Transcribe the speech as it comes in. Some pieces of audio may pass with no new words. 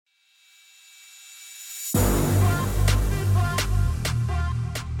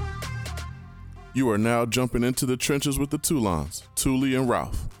You are now jumping into the trenches with the Toulons, Thule and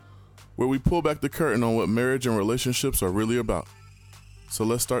Ralph, where we pull back the curtain on what marriage and relationships are really about. So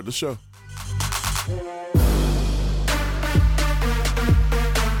let's start the show.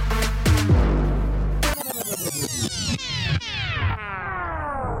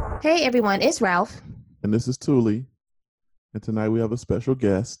 Hey everyone, it's Ralph. And this is Thule. And tonight we have a special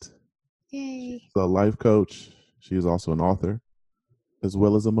guest. Yay. She's a life coach. She is also an author, as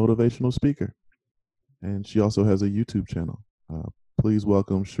well as a motivational speaker. And she also has a YouTube channel. Please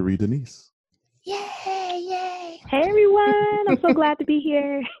welcome Cherie Denise. Yay, yay. Hey everyone, I'm so glad to be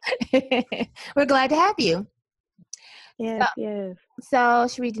here. We're glad to have you. Yes, yes. So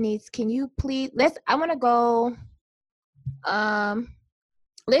Cherie Denise, can you please, let's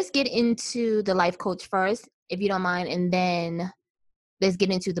get into the life coach first, if you don't mind, and then let's get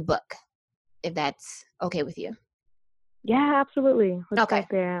into the book, if that's okay with you. Yeah, absolutely. Let's okay.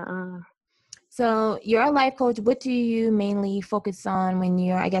 start there. So you're a life coach. What do you mainly focus on when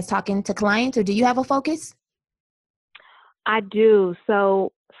you're, I guess, talking to clients, or do you have a focus? I do.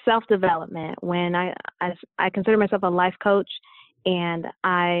 So self-development. When I consider myself a life coach, and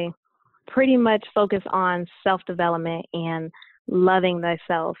I pretty much focus on self-development and loving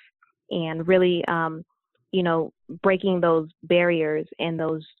thyself, and really, breaking those barriers and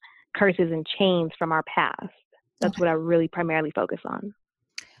those curses and chains from our past. That's what I really primarily focus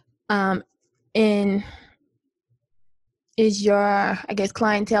on. And is your, I guess,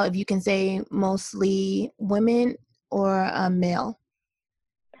 clientele, if you can say, mostly women or male?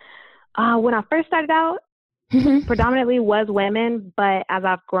 When I first started out, predominantly was women, but as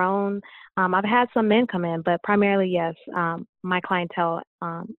I've grown, I've had some men come in, but primarily, yes, my clientele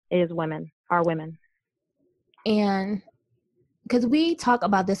are women. And because we talk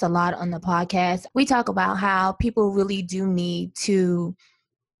about this a lot on the podcast, we talk about how people really do need to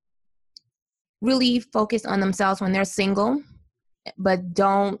really focus on themselves when they're single, but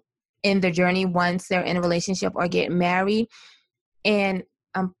don't end their journey once they're in a relationship or get married. And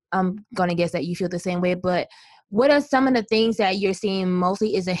I'm going to guess that you feel the same way, but what are some of the things that you're seeing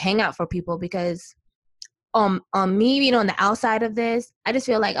mostly is a hangout for people? Because on me, on the outside of this, I just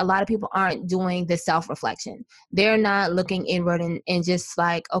feel like a lot of people aren't doing the self-reflection. They're not looking inward and just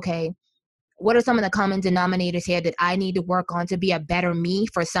like, okay, what are some of the common denominators here that I need to work on to be a better me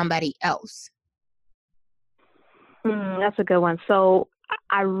for somebody else? That's a good one. So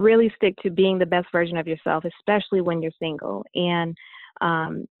I really stick to being the best version of yourself, especially when you're single. And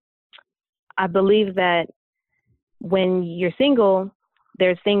I believe that when you're single,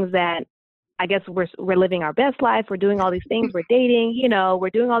 there's things that I guess we're living our best life. We're doing all these things. We're dating, we're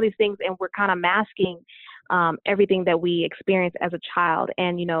doing all these things, and we're kind of masking everything that we experienced as a child.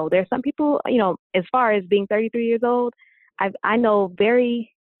 And, there's some people, as far as being 33 years old, I know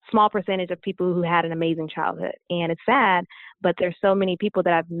very small percentage of people who had an amazing childhood. And it's sad, but there's so many people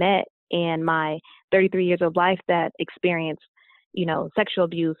that I've met in my 33 years of life that experienced, sexual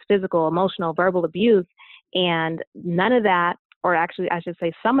abuse, physical, emotional, verbal abuse. And none of that, or actually I should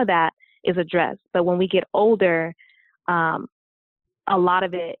say some of that, is addressed. But when we get older, a lot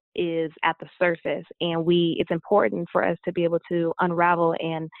of it is at the surface, and it's important for us to be able to unravel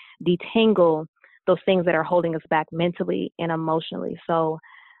and detangle those things that are holding us back mentally and emotionally. So,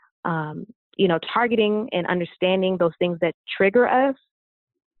 targeting and understanding those things that trigger us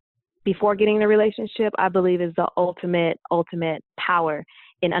before getting in a relationship, I believe is the ultimate power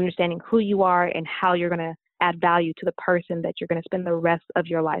in understanding who you are and how you're going to add value to the person that you're going to spend the rest of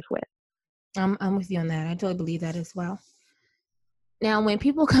your life with. I'm with you on that. I totally believe that as well. Now, when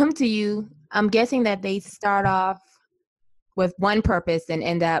people come to you, I'm guessing that they start off with one purpose and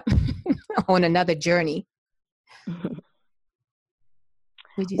end up on another journey.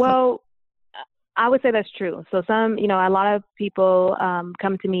 Well, I would say that's true. So some, a lot of people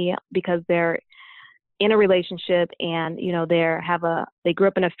come to me because they're in a relationship and, they grew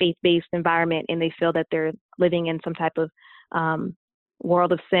up in a faith-based environment and they feel that they're living in some type of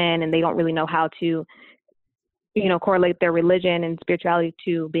world of sin, and they don't really know how to, correlate their religion and spirituality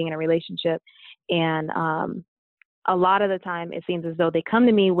to being in a relationship. And a lot of the time it seems as though they come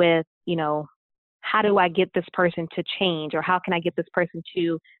to me with, how do I get this person to change, or how can I get this person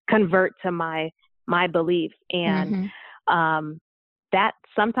to convert to my beliefs? And that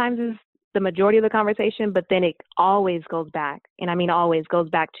sometimes is the majority of the conversation, but then it always goes back. And I mean, always goes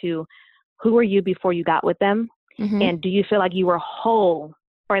back to, who were you before you got with them? And do you feel like you were whole,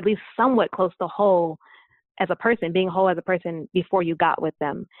 or at least somewhat close to whole as a person, being whole as a person before you got with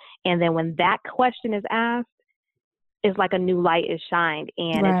them? And then when that question is asked, it's like a new light is shined.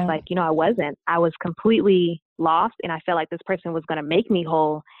 And It's like, I was completely lost, and I felt like this person was going to make me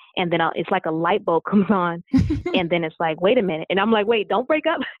whole. And then it's like a light bulb comes on, and then it's like, wait a minute. And I'm like, wait, don't break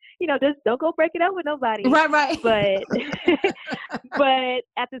up. Just don't go break it up with nobody. Right. But but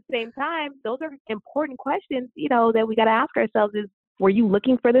at the same time, those are important questions, that we got to ask ourselves is, were you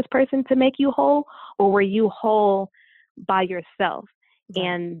looking for this person to make you whole, or were you whole by yourself? Right.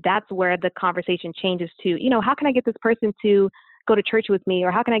 And that's where the conversation changes to, how can I get this person to go to church with me?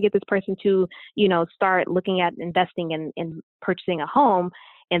 Or how can I get this person to, start looking at investing in purchasing a home?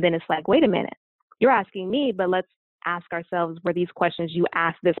 And then it's like, wait a minute, you're asking me, but let's ask ourselves, were these questions you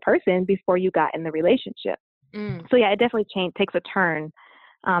asked this person before you got in the relationship? So yeah, it definitely takes a turn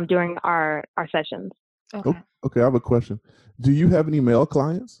during our sessions. Okay, I have a question. Do you have any male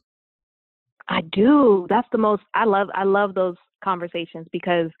clients? I do. That's the most, I love those conversations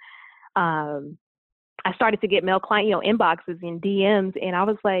because I started to get male client, inboxes and DMs, and I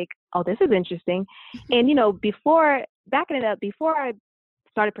was like, oh, this is interesting. And, before I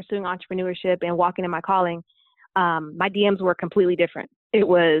started pursuing entrepreneurship and walking in my calling, my DMs were completely different. It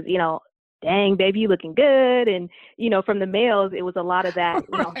was, dang, baby, you looking good. And, from the males, it was a lot of that,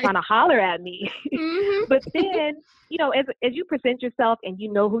 trying to holler at me. But then, as you present yourself and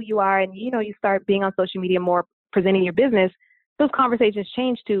you know who you are and, you start being on social media more, presenting your business, those conversations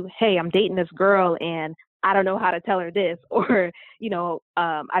change to, hey, I'm dating this girl and I don't know how to tell her this, or,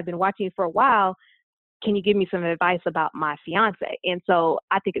 I've been watching you for a while. Can you give me some advice about my fiance? And so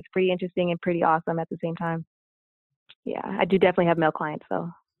I think it's pretty interesting and pretty awesome at the same time. Yeah, I do definitely have male clients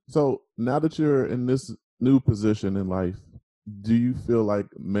though. So now that you're in this new position in life, do you feel like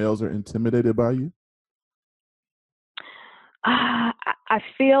males are intimidated by you? I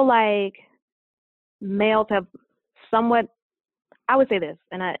feel like males have somewhat, I would say this,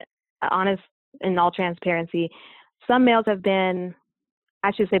 and honest, in all transparency, some males have been,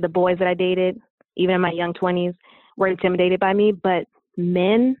 I should say the boys that I dated, even in my young 20s, were intimidated by me, but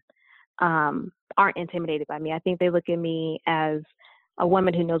men aren't intimidated by me. I think they look at me as a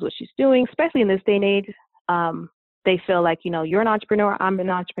woman who knows what she's doing, especially in this day and age. They feel like, you're an entrepreneur, I'm an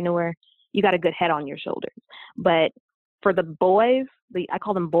entrepreneur, you got a good head on your shoulders. But for the boys, I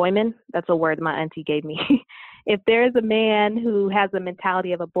call them boymen. That's a word my auntie gave me. If there's a man who has the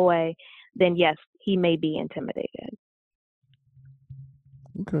mentality of a boy, then yes, he may be intimidated.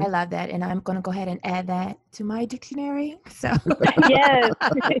 Okay. I love that. And I'm going to go ahead and add that to my dictionary. So yes.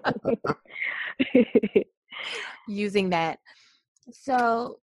 Using that.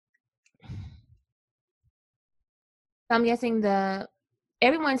 So I'm guessing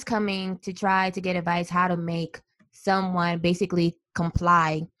everyone's coming to try to get advice how to make someone basically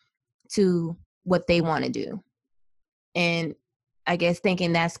comply to what they want to do. And I guess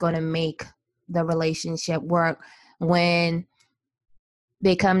thinking that's going to make the relationship work. When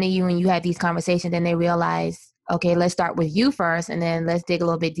they come to you and you have these conversations, then they realize, okay, let's start with you first, and then let's dig a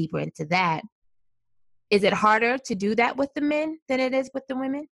little bit deeper into that. Is it harder to do that with the men than it is with the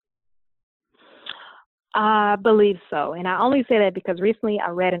women? I believe so. And I only say that because recently I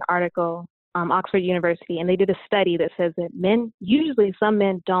read an article, Oxford University, and they did a study that says that some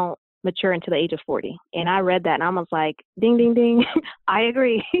men don't mature until the age of 40. And I read that and I was like, ding, ding, ding. I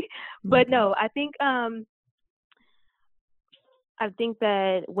agree. But no, I think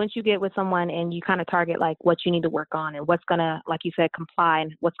that once you get with someone and you kind of target like what you need to work on and what's going to, like you said, comply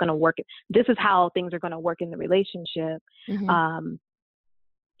and what's going to work, this is how things are going to work in the relationship. Mm-hmm.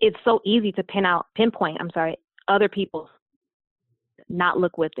 It's so easy to pinpoint other people, not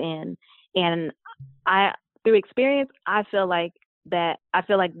look within. And through experience, I feel like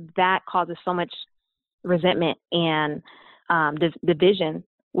that causes so much resentment and division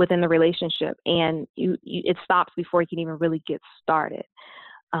within the relationship, and it stops before you can even really get started.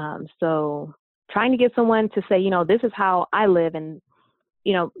 So trying to get someone to say, this is how I live, and,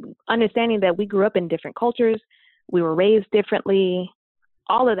 understanding that we grew up in different cultures, we were raised differently,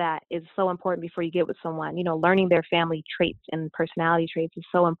 all of that is so important before you get with someone. Learning their family traits and personality traits is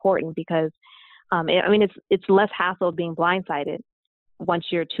so important because, it's less hassle being blindsided once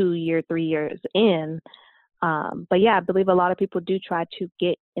you're 2 years, 3 years in. But yeah, I believe a lot of people do try to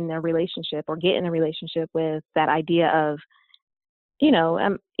get in a relationship with that idea of,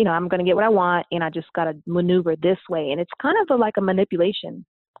 I'm going to get what I want and I just got to maneuver this way. And it's kind of like a manipulation,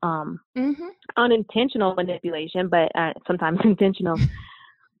 unintentional manipulation, but sometimes intentional.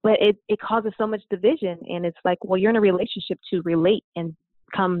 But it causes so much division. And it's like, well, you're in a relationship to relate and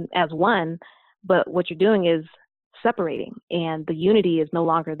come as one. But what you're doing is separating, and the unity is no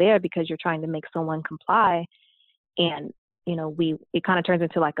longer there because you're trying to make someone comply. And, it kind of turns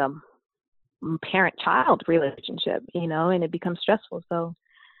into like a parent-child relationship, and it becomes stressful. So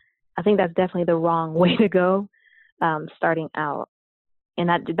I think that's definitely the wrong way to go starting out. And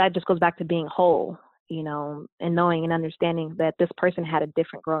that just goes back to being whole, you know, and knowing and understanding that this person had a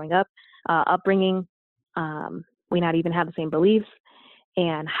different growing up, upbringing. We not even have the same beliefs.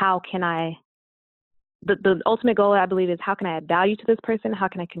 And how can the ultimate goal, I believe, is how can I add value to this person? How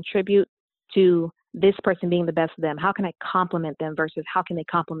can I contribute to this person being the best of them? How can I compliment them versus how can they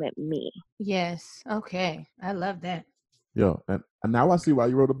compliment me? Yes. Okay. I love that. Yeah. And now I see why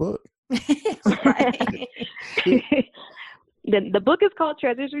you wrote a book. Right. The book is called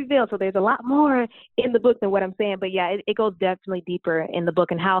Treasures Revealed, so there's a lot more in the book than what I'm saying. But yeah, it goes definitely deeper in the book,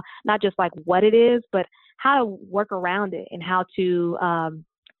 and how, not just like what it is, but how to work around it, and how to,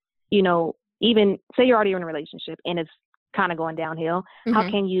 you know, even say you're already in a relationship and it's kind of going downhill. Mm-hmm. How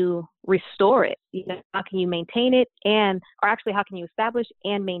can you restore it? You know, how can you maintain it, or actually how can you establish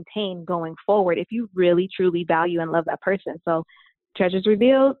and maintain going forward if you really truly value and love that person? So Treasures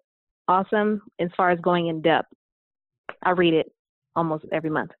Revealed, awesome as far as going in depth. I read it almost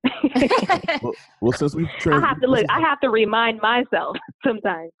every month. well, since we've I have to remind myself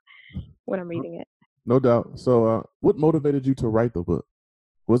sometimes when I'm reading it. No doubt. So what motivated you to write the book?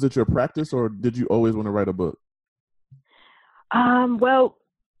 Was it your practice, or did you always want to write a book? Well,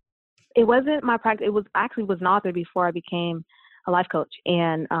 it wasn't my practice. It was an author before I became a life coach.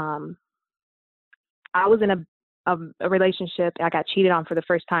 And I was in a relationship. I got cheated on for the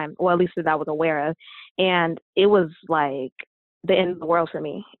first time, well, at least that I was aware of. And it was like the end of the world for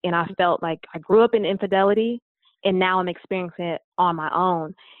me. And I felt like I grew up in infidelity, and now I'm experiencing it on my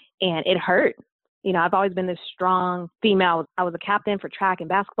own. And it hurt. You know, I've always been this strong female. I was a captain for track and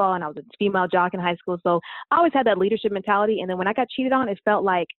basketball, and I was a female jock in high school. So I always had that leadership mentality. And then when I got cheated on, it felt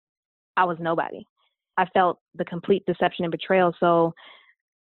like I was nobody. I felt the complete deception and betrayal. So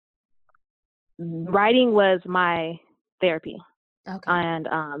writing was my therapy. Okay. And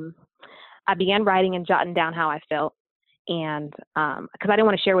I began writing and jotting down how I felt. And because I didn't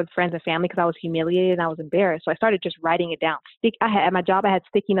want to share with friends and family because I was humiliated and I was embarrassed. So I started just writing it down. At my job, I had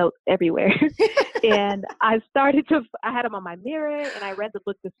sticky notes everywhere. And I had them on my mirror, and I read the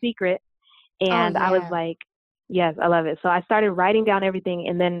book, The Secret. And I was like, yes, I love it. So I started writing down everything.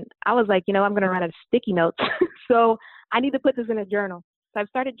 And then I was like, you know, I'm going to run out of sticky notes. So I need to put this in a journal. So I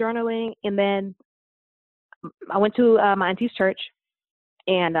started journaling, and then I went to my auntie's church,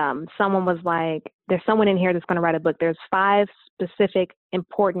 and someone was like, there's someone in here that's going to write a book. There's 5 specific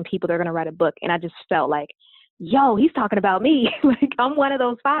important people that are going to write a book. And I just felt like, yo, he's talking about me. Like, I'm one of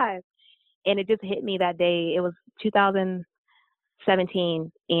those 5. And it just hit me that day. It was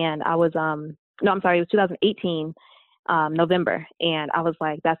 2017, and I was, it was 2018, November. And I was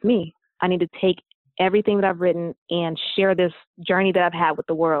like, that's me. I need to take everything that I've written and share this journey that I've had with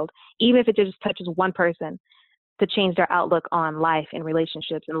the world, even if it just touches one person, to change their outlook on life and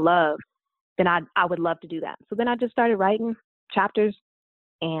relationships and love, then I would love to do that. So then I just started writing chapters,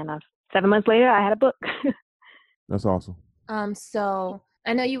 and 7 months later, I had a book. That's awesome. So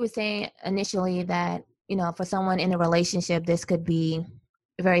I know you were saying initially that, you know, for someone in a relationship, this could be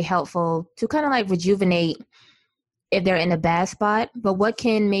very helpful to kind of like rejuvenate if they're in a bad spot. But what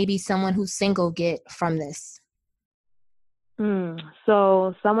can maybe someone who's single get from this?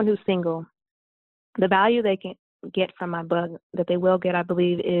 So someone who's single, the value they can get from my book, that they will get, I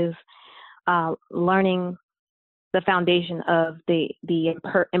believe, is learning the foundation of the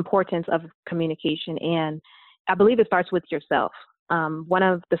importance of communication. And I believe it starts with yourself. One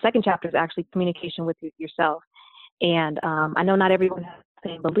of the second chapter is actually communication with yourself. And I know not everyone has the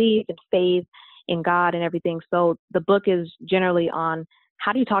same belief and faith in God and everything. So the book is generally on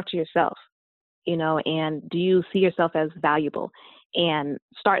how do you talk to yourself, you know, and do you see yourself as valuable? And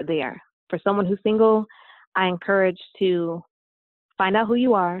start there. For someone who's single, I encourage to find out who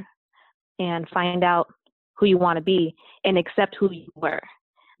you are and find out who you want to be and accept who you were.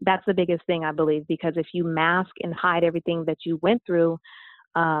 That's the biggest thing, I believe, because if you mask and hide everything that you went through,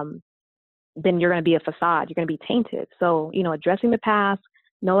 then you're going to be a facade. You're going to be tainted. So, you know, addressing the past,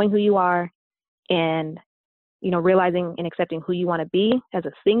 knowing who you are, and, you know, realizing and accepting who you want to be as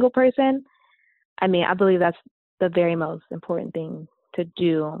a single person. I mean, I believe that's the very most important thing to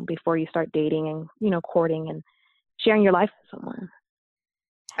do before you start dating and, you know, courting and sharing your life with someone.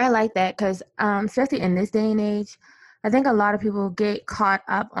 I like that because especially in this day and age, I think a lot of people get caught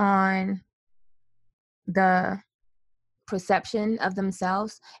up on the perception of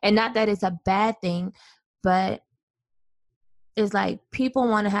themselves. And not that it's a bad thing, but it's like people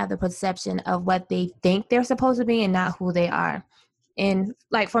want to have the perception of what they think they're supposed to be and not who they are. And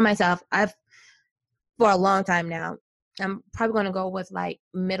like for myself, for a long time now, I'm probably going to go with like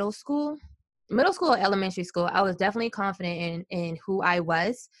middle school or elementary school. I was definitely confident in who I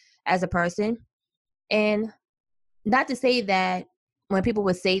was as a person. And not to say that when people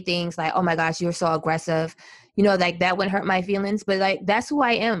would say things like, oh my gosh, you're so aggressive, you know, like that wouldn't hurt my feelings, but like, that's who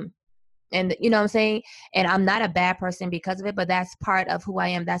I am. And you know what I'm saying? And I'm not a bad person because of it, but that's part of who I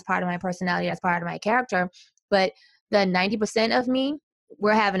am. That's part of my personality. That's part of my character. But the 90% of me,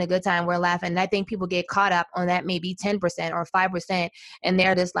 we're having a good time. We're laughing. And I think people get caught up on that maybe 10% or 5%. And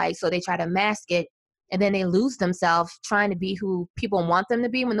they're just like, so they try to mask it. And then they lose themselves trying to be who people want them to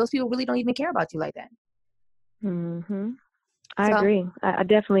be when those people really don't even care about you like that. Mm-hmm. I agree. I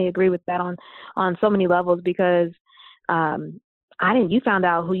definitely agree with that on so many levels because you found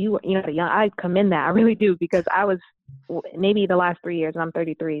out who you were, you know, young. I commend that. I really do, because I was maybe the last 3 years, and I'm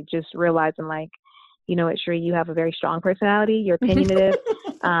 33, just realizing like, you know what, Cherie, you have a very strong personality. You're opinionative.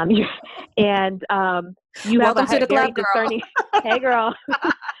 You Welcome have to the very club, girl. discerning. Hey, girl.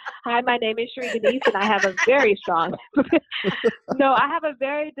 Hi, my name is Cherie Denise, and I have a very strong. No, I have a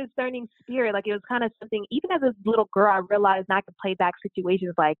very discerning spirit. Like, it was kind of something. Even as a little girl, I realized I could play back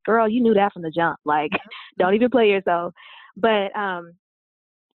situations. Like, girl, you knew that from the jump. Like, don't even play yourself. But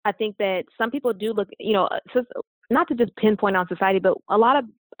I think that some people do look. You know, not to just pinpoint on society, but a lot of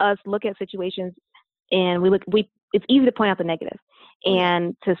us look at situations and it's easy to point out the negative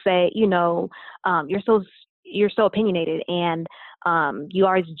and to say, you know, you're so opinionated and you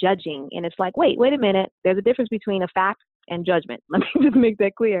are judging. And it's like, wait a minute. There's a difference between a fact and judgment. Let me just make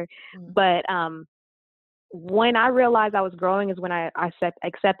that clear. Mm-hmm. But when I realized I was growing is when I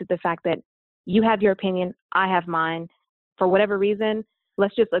accepted the fact that you have your opinion, I have mine. For whatever reason,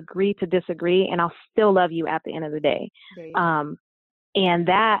 let's just agree to disagree, and I'll still love you at the end of the day. And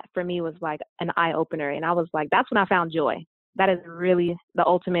that for me was like an eye opener. And I was like, that's when I found joy. That is really the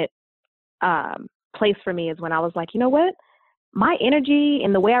ultimate place for me, is when I was like, you know what? My energy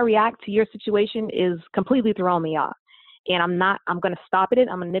and the way I react to your situation is completely throwing me off. And I'm going to stop it.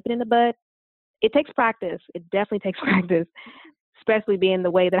 I'm going to nip it in the bud. It takes practice. It definitely takes practice, especially being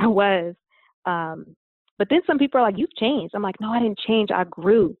the way that I was. But then some people are like, you've changed. I'm like, no, I didn't change. I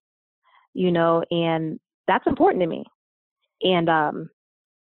grew, you know, and that's important to me. And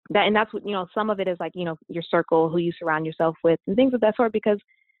that's what, you know, some of it is like, you know, your circle, who you surround yourself with and things of that sort, because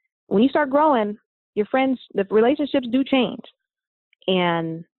when you start growing, your friends, the relationships do change.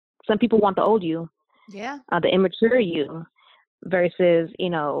 And some people want the old you, the immature you, versus,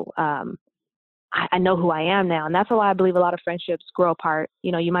 you know, I know who I am now. And that's why I believe a lot of friendships grow apart.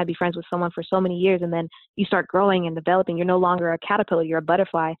 You know, you might be friends with someone for so many years, and then you start growing and developing. You're no longer a caterpillar, you're a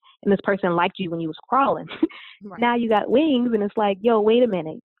butterfly. And this person liked you when you was crawling. Right. Now you got wings, and it's like, yo, wait a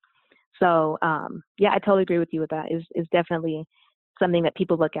minute. So, I totally agree with you with that. Is definitely something that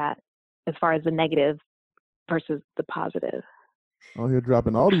people look at as far as the negative versus the positive. Oh, you're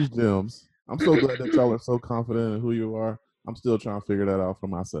dropping all these gems. I'm so glad that y'all are so confident in who you are. I'm still trying to figure that out for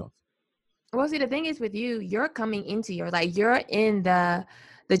myself. Well, see, the thing is with you, you're coming into you're in the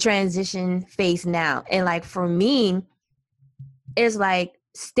transition phase now. And like, for me, it's like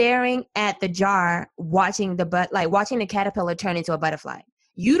staring at the jar, watching the caterpillar turn into a butterfly.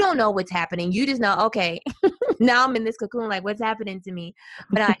 You don't know what's happening. You just know, okay, now I'm in this cocoon, like, what's happening to me?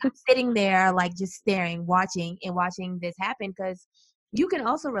 But I'm sitting there, like, just staring, watching this happen, because you can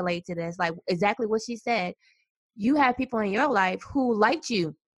also relate to this, like exactly what she said. You have people in your life who liked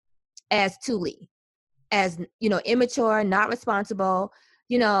you as Thule, as, you know, immature, not responsible,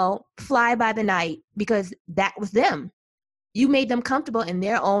 you know, fly by the night, because that was them. You made them comfortable in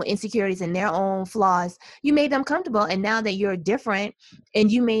their own insecurities and their own flaws. You made them comfortable. And now that you're different and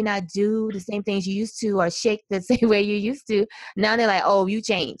you may not do the same things you used to or shake the same way you used to, now they're like, oh, you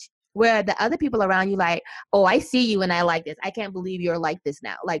changed. Where the other people around you like, oh, I see you and I like this. I can't believe you're like this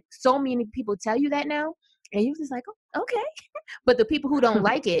now. Like, so many people tell you that now. And you're just like, oh, okay. But the people who don't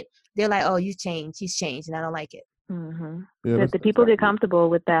like it, they're like, oh, you changed. He's changed and I don't like it. Mm-hmm. Yeah, the people get comfortable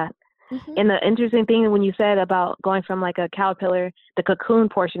with that. Mm-hmm. And the interesting thing when you said about going from like a caterpillar, the cocoon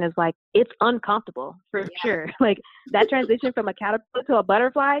portion is like, it's uncomfortable for sure. Like that transition from a caterpillar to a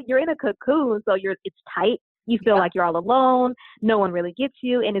butterfly, you're in a cocoon. So it's tight. You feel like you're all alone. No one really gets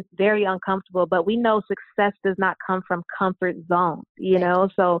you. And it's very uncomfortable. But we know success does not come from comfort zones, you know?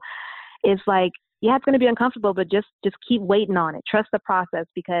 So it's like, yeah, it's going to be uncomfortable, but just keep waiting on it. Trust the process,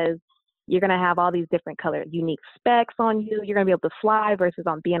 because you're going to have all these different color, unique specs on you. You're going to be able to fly versus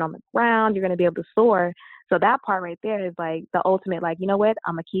on being on the ground. You're going to be able to soar. So that part right there is like the ultimate, like, you know what?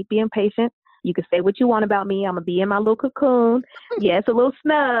 I'm going to keep being patient. You can say what you want about me. I'm going to be in my little cocoon. Yeah, it's a little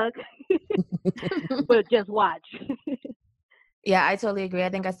snug, but just watch. Yeah, I totally agree. I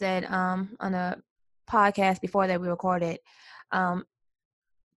think I said on a podcast before that we recorded,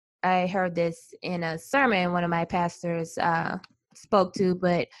 I heard this in a sermon one of my pastors spoke to,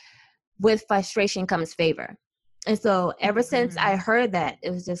 but with frustration comes favor. And so ever since I heard that, it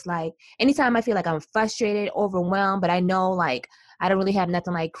was just like, anytime I feel like I'm frustrated, overwhelmed, but I know like I don't really have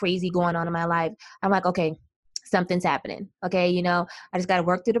nothing like crazy going on in my life, I'm like, okay, something's happening. Okay, I just got to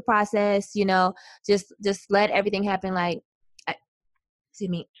work through the process, just let everything happen. Like, excuse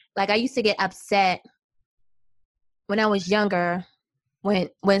me, like I used to get upset when I was younger, when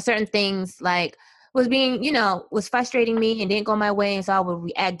certain things like was being, was frustrating me and didn't go my way. And so I would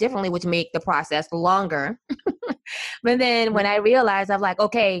react differently, which make the process longer. But then when I realized, I'm like,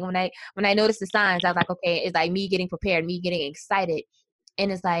 okay, when I noticed the signs, I was like, okay, it's like me getting prepared, me getting excited.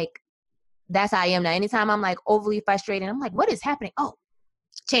 And it's like, that's how I am now. Anytime I'm like overly frustrated, I'm like, what is happening? Oh,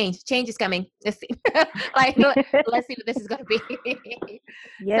 change is coming. Let's see. Like, let's see what this is going to be.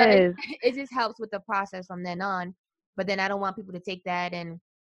 Yes. So it just helps with the process from then on. But then I don't want people to take that and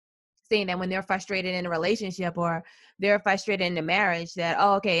saying that when they're frustrated in a relationship or they're frustrated in a marriage that,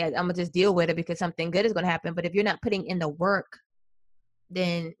 oh, okay, I'm gonna just deal with it because something good is going to happen. But if you're not putting in the work,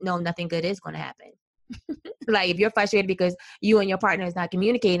 then no, nothing good is going to happen. Like if you're frustrated because you and your partner is not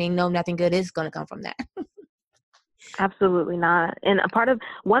communicating, no, nothing good is going to come from that. Absolutely not. And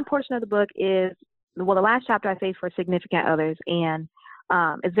one portion of the book is, well, the last chapter I say for significant others. And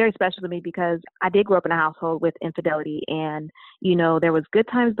it's very special to me because I did grow up in a household with infidelity, and, there was good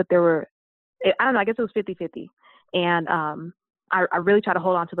times, but there were, I don't know, I guess it was 50-50. And I really try to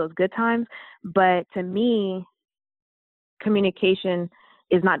hold on to those good times. But to me, communication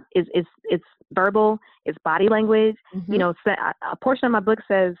is not, it's verbal, it's body language. Mm-hmm. A portion of my book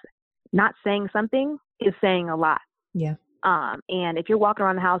says not saying something is saying a lot. Yeah. And if you're walking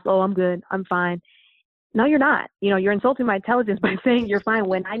around the house, oh, I'm good, I'm fine. No, you're not. You're insulting my intelligence by saying you're fine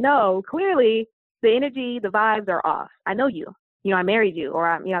when I know clearly the energy, the vibes are off. I know you. I married you, or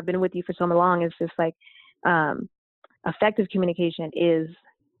I've been with you for so long. It's just like effective communication is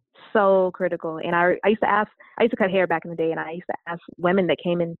so critical. And I used to cut hair back in the day, and I used to ask women that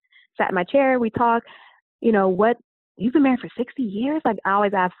came and sat in my chair, we talked, what, you've been married for 60 years? Like, I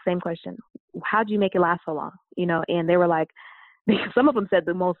always ask the same question. How'd you make it last so long? And they were like, some of them said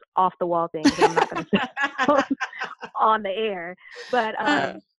the most off the wall things that I'm not going to say on the air. But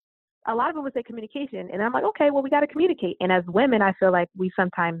a lot of them would say communication. And I'm like, okay, well, we got to communicate. And as women, I feel like we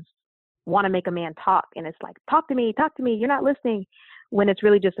sometimes want to make a man talk. And it's like, talk to me. You're not listening, when it's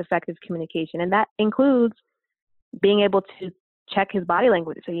really just effective communication. And that includes being able to check his body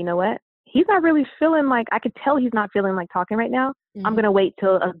language. So, you know what? He's not really feeling like, I could tell he's not feeling like talking right now. Mm-hmm. I'm going to wait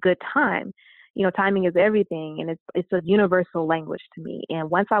till a good time. Timing is everything. And it's a universal language to me. And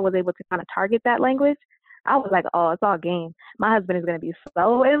once I was able to kind of target that language, I was like, oh, it's all game. My husband is going to be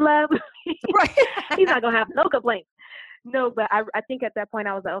so in love. He's not going to have no complaints. No, but I think at that point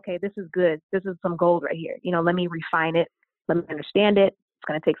I was like, okay, this is good. This is some gold right here. Let me refine it. Let me understand it. It's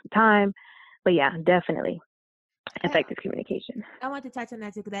going to take some time. But yeah, definitely effective communication. I want to touch on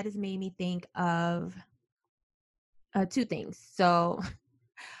that too, because that has made me think of two things. So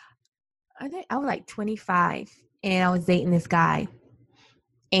I think I was like 25 and I was dating this guy,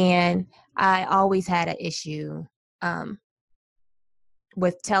 and I always had an issue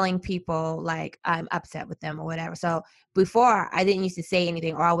with telling people like I'm upset with them or whatever. So before, I didn't used to say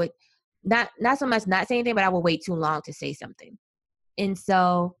anything, or I would not so much not say anything, but I would wait too long to say something. And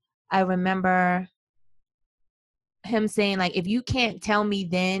so I remember him saying like, if you can't tell me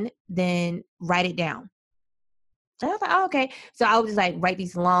then write it down. And I was like, oh, okay. So I would just like write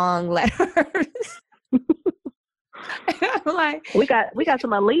these long letters. I'm like, we got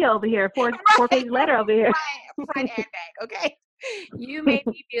some Aaliyah over here, four-page letter over here. Front and back, okay. You made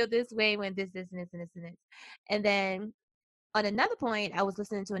me feel this way when this and this and this and this. And then on another point, I was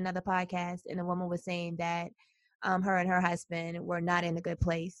listening to another podcast, and a woman was saying that her and her husband were not in a good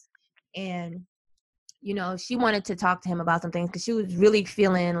place, and she wanted to talk to him about some things because she was really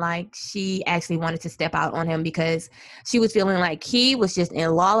feeling like she actually wanted to step out on him, because she was feeling like he was just in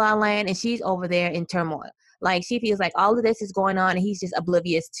la la land and she's over there in turmoil. Like she feels like all of this is going on and he's just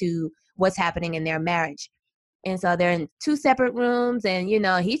oblivious to what's happening in their marriage. And so they're in two separate rooms, and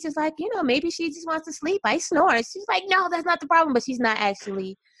he's just like, maybe she just wants to sleep. I snore. She's like, no, that's not the problem. But she's not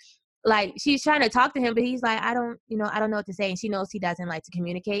actually, like, she's trying to talk to him, but he's like, I don't know what to say. And she knows he doesn't like to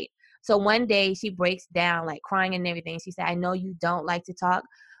communicate. So one day she breaks down, like crying and everything. She said, I know you don't like to talk,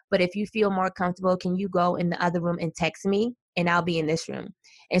 but if you feel more comfortable, can you go in the other room and text me, and I'll be in this room?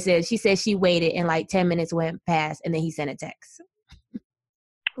 And she said she waited, and like 10 minutes went past, and then he sent a text.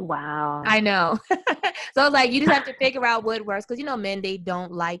 Wow. I know. So like, you just have to figure out what works, because men, they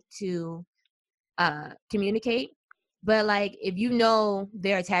don't like to communicate. But like, if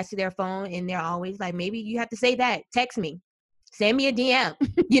they're attached to their phone and they're always like, maybe you have to say that, text me. send me a DM.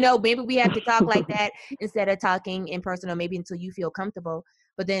 Maybe we have to talk like that instead of talking in person, or maybe until you feel comfortable.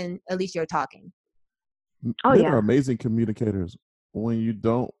 But then at least you're talking. Men are amazing communicators when you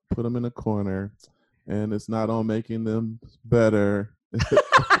don't put them in a corner, and it's not on making them better.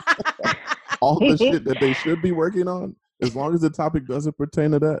 All the shit that they should be working on, as long as the topic doesn't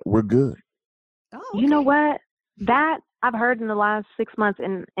pertain to that, we're good. Oh, okay. You know what? That I've heard in the last 6 months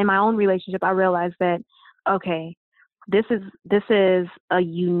in my own relationship, I realized that, okay, this is a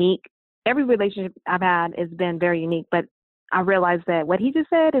unique, every relationship I've had has been very unique, but I realized that what he just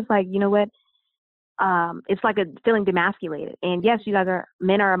said is like, you know what? It's like a feeling demasculated. And yes,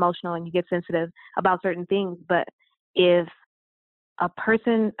 men are emotional and you get sensitive about certain things, but if a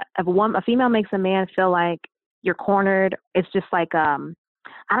female makes a man feel like you're cornered, it's just like, I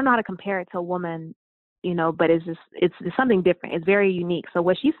don't know how to compare it to a woman, but it's something different. It's very unique. So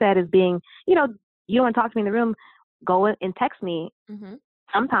what she said is being, you don't want to talk to me in the room, go and text me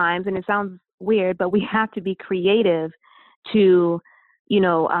sometimes. And it sounds weird, but we have to be creative to,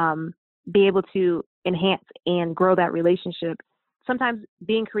 be able to enhance and grow that relationship. Sometimes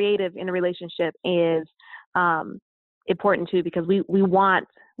being creative in a relationship is important too, because we want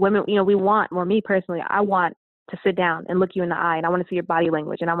women, or me personally, I want to sit down and look you in the eye, and I want to see your body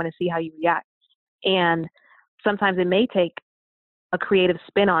language, and I want to see how you react. And sometimes it may take a creative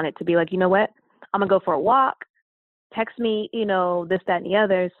spin on it to be like, you know what, I'm gonna go for a walk, text me, this, that, and the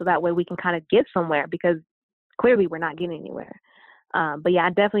other, so that way we can kind of get somewhere, because clearly we're not getting anywhere. But yeah, I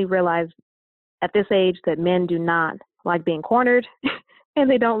definitely realized at this age that men do not like being cornered and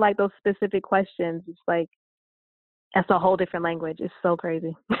they don't like those specific questions. It's like, that's a whole different language. It's so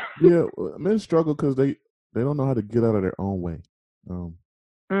crazy. Yeah, men struggle because they don't know how to get out of their own way.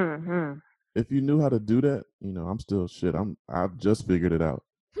 If you knew how to do that, I'm still shit. I've just figured it out.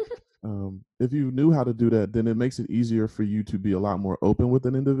 If you knew how to do that, then it makes it easier for you to be a lot more open with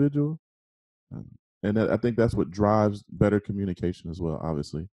an individual. And I think that's what drives better communication as well,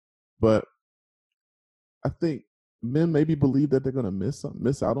 obviously. But I think men maybe believe that they're going to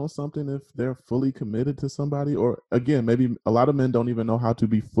miss out on something if they're fully committed to somebody. Or again, maybe a lot of men don't even know how to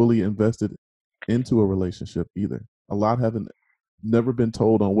be fully invested into a relationship either. A lot haven't never been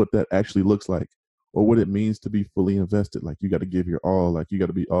told on what that actually looks like, or what it means to be fully invested. Like, you got to give your all, like you got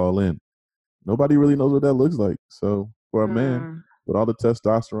to be all in. Nobody really knows what that looks like. So for a man with all the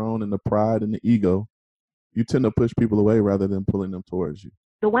testosterone and the pride and the ego, you tend to push people away rather than pulling them towards you.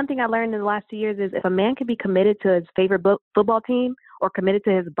 The one thing I learned in the last 2 years is if a man can be committed to his favorite football team or committed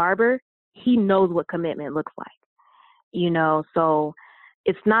to his barber, he knows what commitment looks like. So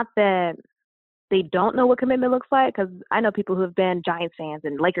it's not that they don't know what commitment looks like, because I know people who have been Giants fans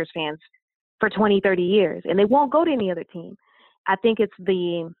and Lakers fans for 20, 30 years, and they won't go to any other team. I think it's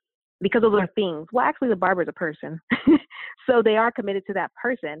because of their things. Well, actually, the barber's a person. So they are committed to that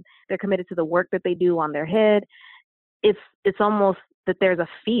person. They're committed to the work that they do on their head. It's almost that there's a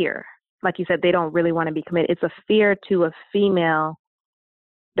fear. Like you said, they don't really want to be committed. It's a fear to a female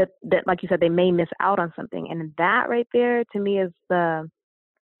that like you said, they may miss out on something. And that right there, to me, is the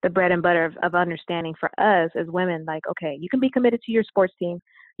bread and butter of understanding for us as women. Like, okay, you can be committed to your sports team.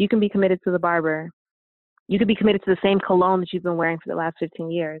 You can be committed to the barber. You could be committed to the same cologne that you've been wearing for the last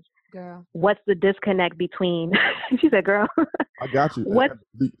 15 years. Girl. What's the disconnect between, she said, girl. I got you. What's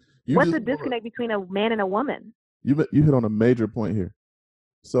the disconnect between a man and a woman? You hit on a major point here.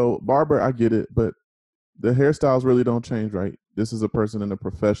 So barber, I get it, but the hairstyles really don't change, right? This is a person in a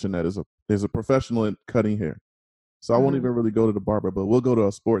profession that is a professional in cutting hair. So I won't even really go to the barber, but we'll go to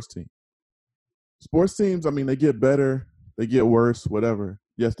a sports team. Sports teams, I mean, they get better, they get worse, whatever.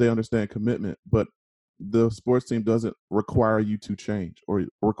 Yes, they understand commitment, but the sports team doesn't require you to change or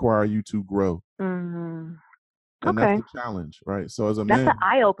require you to grow. And that's the challenge, right? So as a man, that's an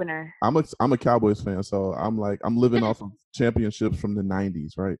eye opener. I'm a Cowboys fan, so I'm living off of championships from the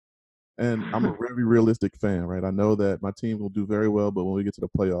 90s, right? And I'm a very realistic fan, right? I know that my team will do very well, but when we get to the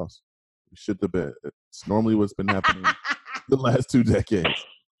playoffs, we shit the bed. It's normally what's been happening the last 2 decades.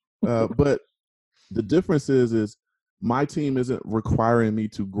 But the difference is my team isn't requiring me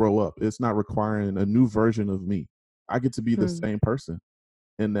to grow up. It's not requiring a new version of me. I get to be the same person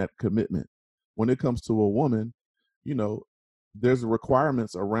in that commitment. When it comes to a woman, there's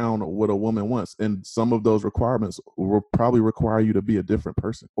requirements around what a woman wants. And some of those requirements will probably require you to be a different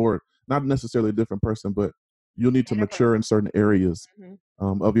person, or not necessarily a different person, but you'll need to mature in certain areas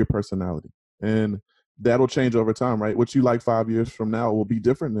of your personality. And that'll change over time, right? What you like 5 years from now will be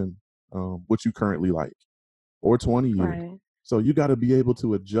different than what you currently like, or 20 years. Right. So you got to be able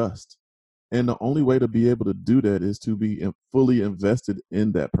to adjust. And the only way to be able to do that is to be fully invested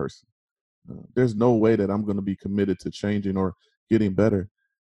in that person. There's no way that I'm going to be committed to changing or getting better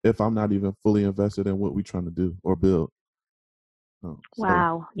if I'm not even fully invested in what we're trying to do or build.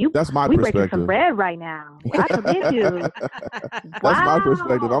 Wow, that's my we perspective. Breaking some bread right now. I commend you. That's my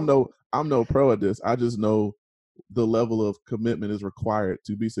perspective. I'm no pro at this. I just know the level of commitment is required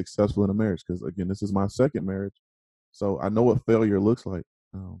to be successful in a marriage. Because again, this is my second marriage, so I know what failure looks like,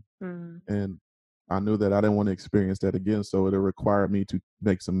 and I knew that I didn't want to experience that again. So it required me to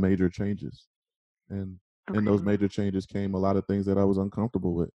make some major changes, and in those major changes came a lot of things that I was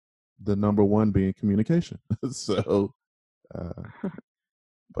uncomfortable with. The number one being communication. So.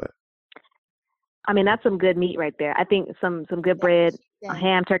 But I mean, that's some good meat right there. I think some good bread, a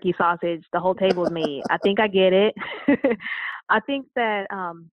ham, turkey, sausage, the whole table is made. I think I get it. I think that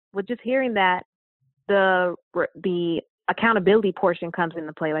with just hearing that, the accountability portion comes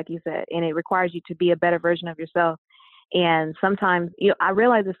into play, like you said, and it requires you to be a better version of yourself. And sometimes, I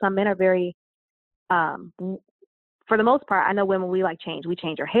realize that some men are very, for the most part, I know women, we like change. We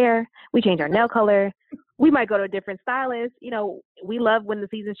change our hair. We change our nail color. We might go to a different stylist. We love when the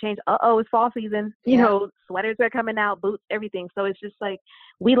seasons change. It's fall season. Sweaters are coming out, boots, everything. So it's just like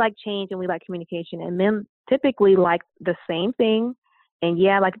we like change and we like communication. And men typically like the same thing. And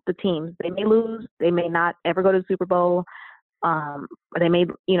like the teams, they may lose. They may not ever go to the Super Bowl. Or they may,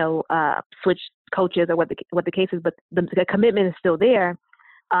 switch coaches or what the case is. But the commitment is still there.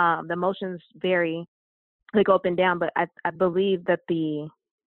 The emotions vary. They go up and down. But I believe that the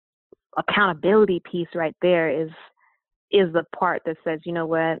accountability piece right there is the part that says, you know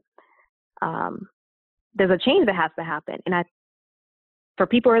what, there's a change that has to happen. And for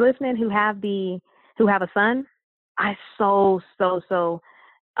people who are listening who have a son, I so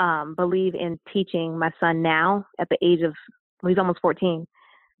believe in teaching my son now at the age of, he's almost 14,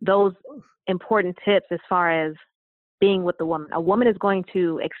 those important tips as far as being with the woman. A woman is going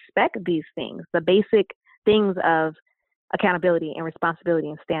to expect these things, the basic things of accountability and responsibility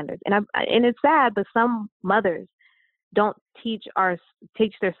and standards. And it's sad, but some mothers don't teach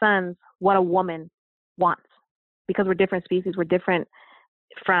their sons what a woman wants, because we're different species. We're different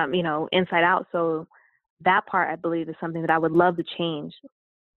from, inside out. So that part, I believe, is something that I would love to change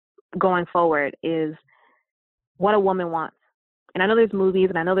going forward, is what a woman wants. And I know there's movies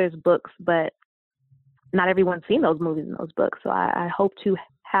and I know there's books, but not everyone's seen those movies and those books. So I hope to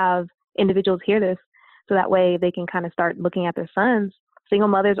have individuals hear this, so that way they can kind of start looking at their sons, single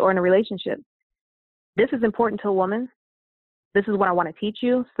mothers or in a relationship. This is important to a woman. This is what I want to teach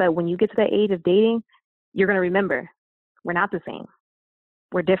you, so that when you get to that age of dating, you're going to remember we're not the same.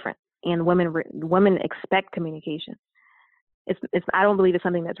 We're different. And women expect communication. I don't believe it's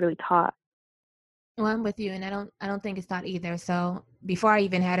something that's really taught. Well, I'm with you, and I don't think it's taught either. So before I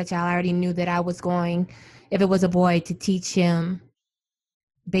even had a child, I already knew that I was going, if it was a boy, to teach him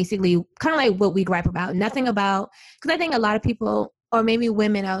basically kind of like what we gripe about, nothing about, because I think a lot of people, or maybe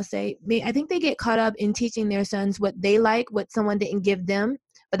women, I would say, I think they get caught up in teaching their sons what they like, what someone didn't give them,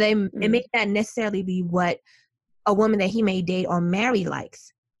 but it may not necessarily be what a woman that he may date or marry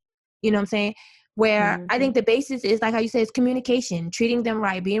likes. You know what I'm saying? Where I think the basis is, like how you said, it's communication, treating them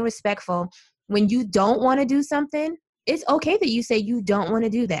right, being respectful. When you don't want to do something, it's okay that you say you don't want to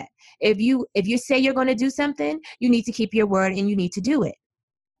do that. If you say you're going to do something, you need to keep your word and you need to do it.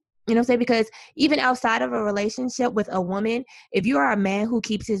 You know what I'm saying? Because even outside of a relationship with a woman, if you are a man who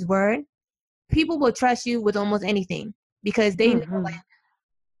keeps his word, people will trust you with almost anything, because they know, like,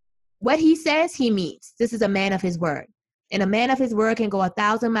 what he says, he means. This is a man of his word. And a man of his word can go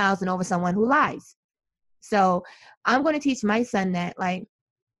 1,000 miles and over someone who lies. So I'm going to teach my son that, like,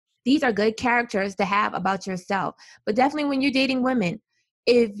 these are good characters to have about yourself. But definitely when you're dating women,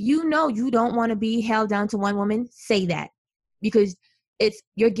 if you know you don't want to be held down to one woman, say that. Because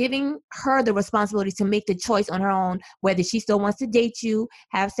you're giving her the responsibility to make the choice on her own, whether she still wants to date you,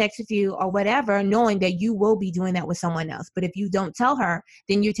 have sex with you, or whatever, knowing that you will be doing that with someone else. But if you don't tell her,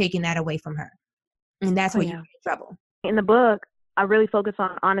 then you're taking that away from her. And that's where you get in trouble. In the book, I really focus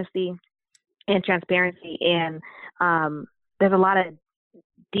on honesty and transparency. And there's a lot of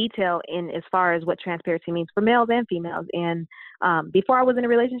detail in as far as what transparency means for males and females. And before I was in a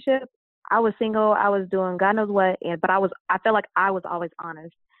relationship, I was single. I was doing God knows what, but I felt like I was always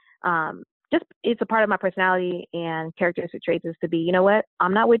honest. Just it's a part of my personality and characteristic traits is to be, you know what,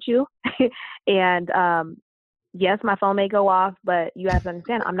 I'm not with you. And yes, my phone may go off, but you have to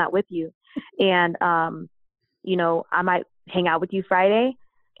understand I'm not with you. And I might hang out with you Friday,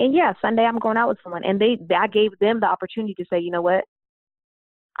 and Sunday I'm going out with someone. And I gave them the opportunity to say, you know what,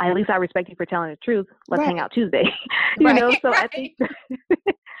 at least I respect you for telling the truth. Let's hang out Tuesday. So I think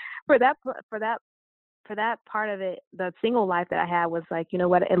for that for that part of it, the single life that I had was like, you know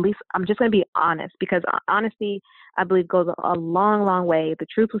what, at least I'm just going to be honest, because honesty, I believe, goes a long, long way. The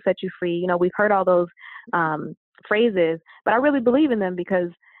truth will set you free. You know, we've heard all those phrases, but I really believe in them because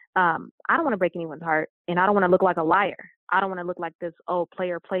I don't want to break anyone's heart, and I don't want to look like a liar. I don't want to look like this,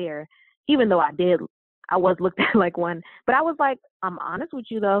 player, even though I was looked at like one, but I was like, I'm honest with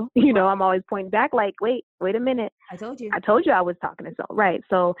you though. You know, I'm always pointing back like, wait a minute. I told you I was talking to someone. Right.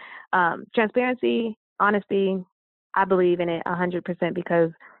 So, transparency, honesty, I believe in it 100%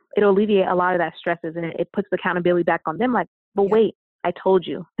 because it'll alleviate a lot of that stresses, and it puts the accountability back on them. Like, but wait, I told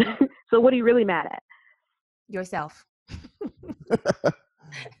you. So what are you really mad at? Yourself.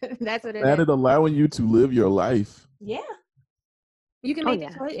 That's what it is. And it allowing you to live your life. Yeah. You can make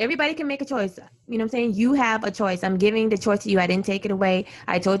a choice. Everybody can make a choice. You know what I'm saying? You have a choice. I'm giving the choice to you. I didn't take it away.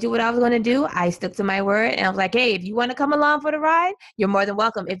 I told you what I was going to do. I stuck to my word. And I was like, hey, if you want to come along for the ride, you're more than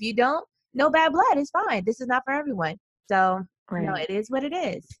welcome. If you don't, no bad blood. It's fine. This is not for everyone. So, you know, it is what it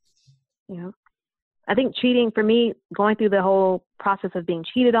is. Yeah. I think cheating, for me, going through the whole process of being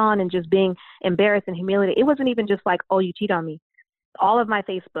cheated on and just being embarrassed and humiliated, it wasn't even just like, oh, you cheat on me. All of my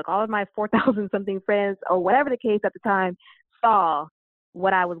Facebook, all of my 4,000 something friends, or whatever the case at the time, saw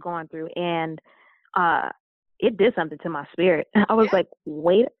what I was going through, and it did something to my spirit. I was like,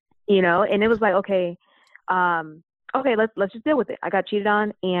 wait, you know, and it was like, okay, let's just deal with it. I got cheated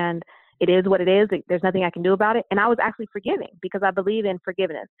on, and it is what it is. There's nothing I can do about it. And I was actually forgiving because I believe in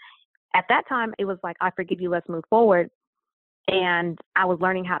forgiveness. At that time, it was like, I forgive you, let's move forward. And I was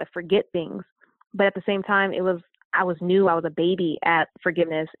learning how to forget things. But at the same time, I was new. I was a baby at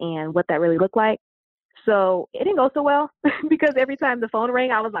forgiveness and what that really looked like. So it didn't go so well because every time the phone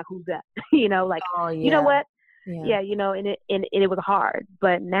rang, I was like, who's that? You know, like, you know what? Yeah, you know, and it was hard.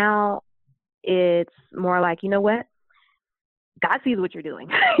 But now it's more like, you know what? God sees what you're doing.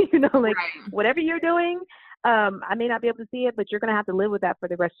 You know, like whatever you're doing, I may not be able to see it, but you're going to have to live with that for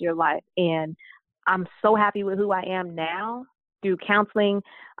the rest of your life. And I'm so happy with who I am now through counseling,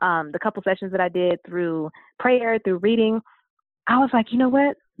 the couple sessions that I did, through prayer, through reading. I was like, you know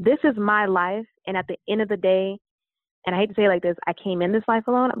what? This is my life. And at the end of the day, and I hate to say it like this, I came in this life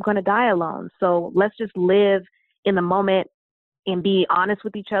alone. I'm going to die alone. So let's just live in the moment and be honest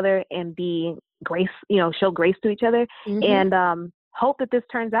with each other and be grace, you know, show grace to each other, and hope that this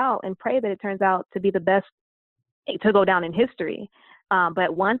turns out, and pray that it turns out to be the best, to go down in history.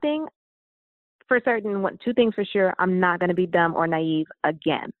 But one thing for certain, two things for sure, I'm not going to be dumb or naive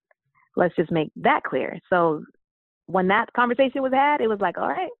again. Let's just make that clear. So when that conversation was had, it was like, all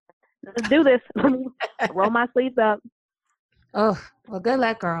right, let's do this. Roll my sleeves up. Oh, well, good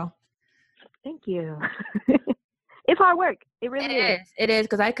luck, girl. Thank you. It's hard work. It really is. It is,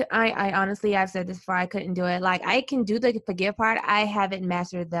 because I honestly, I've said this before, I couldn't do it. Like, I can do the forgive part. I haven't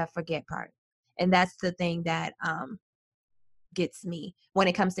mastered the forget part. And that's the thing that gets me when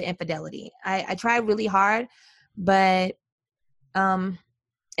it comes to infidelity. I try really hard, but and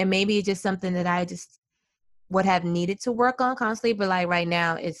maybe it's just something that I just would have needed to work on constantly, but like right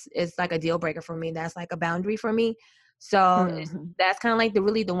now it's like a deal breaker for me. That's like a boundary for me. So that's kind of like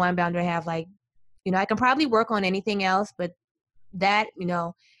the one boundary I have. Like, you know, I can probably work on anything else, but that, you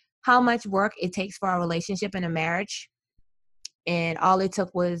know, how much work it takes for a relationship and a marriage, and all it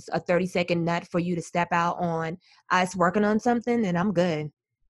took was a 30-second nut for you to step out on us working on something, and I'm good.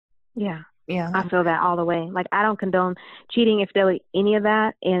 Yeah. I feel that all the way. Like, I don't condone cheating, infidelity, any of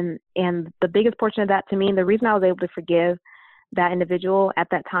that. And the biggest portion of that, to me, the reason I was able to forgive that individual at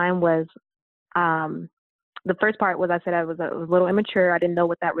that time was, the first part was, I said I was a little immature. I didn't know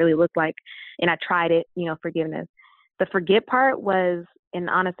what that really looked like. And I tried it, you know, forgiveness. The forget part was,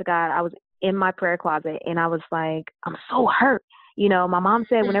 and honest to God, I was in my prayer closet and I was like, I'm so hurt. You know, my mom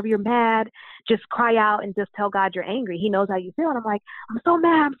said, whenever you're mad, just cry out and just tell God you're angry. He knows how you feel. And I'm like, I'm so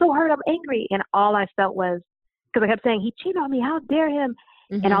mad. I'm so hurt. I'm angry. And all I felt was, because I kept saying, he cheated on me. How dare him?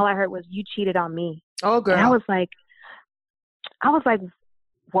 And all I heard was, you cheated on me. Oh, girl. And I was like,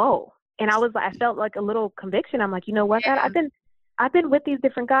 whoa. And I felt like a little conviction. I'm like, you know what, God, I've been with these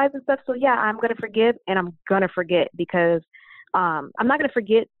different guys and stuff. So yeah, I'm going to forgive and I'm going to forget, because I'm not going to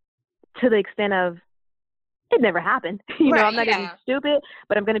forget to the extent of, it never happened. You know, I'm not going to be stupid,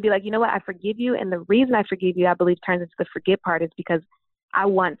 but I'm going to be like, you know what? I forgive you. And the reason I forgive you, I believe, turns into the forget part, is because I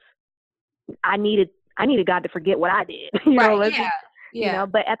needed God to forget what I did. You know, you know,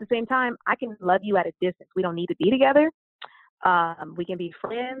 but at the same time, I can love you at a distance. We don't need to be together. We can be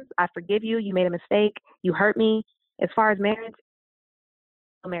friends. I forgive you. You made a mistake. You hurt me. As far as marriage,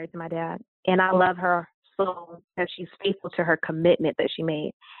 I'm married to my dad, and I love her so that she's faithful to her commitment that she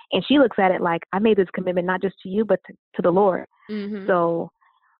made. And she looks at it like, I made this commitment not just to you, but to the Lord. So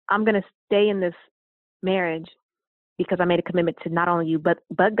I'm going to stay in this marriage because I made a commitment to not only you, but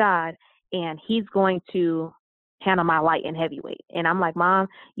God, and he's going to handle my light and heavyweight. And I'm like, Mom,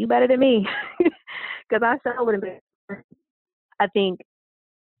 you better than me. Because I sure wouldn't be. I think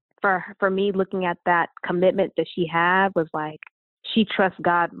for me, looking at that commitment that she had was like, she trusts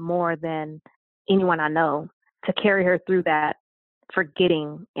God more than anyone I know to carry her through that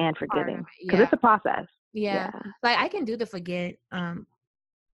forgetting and forgiving. Because it's a process. Yeah. Like I can do the forget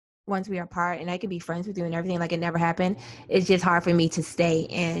once we are apart, and I can be friends with you and everything like it never happened. It's just hard for me to stay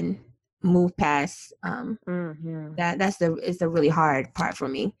and move past that's the really hard part for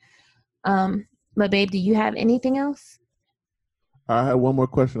me. But babe, do you have anything else? I had one more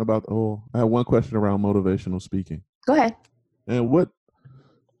question I had one question around motivational speaking. Go ahead. And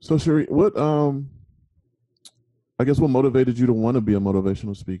Cherie, what I guess what motivated you to want to be a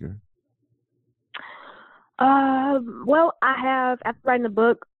motivational speaker? Well, after writing the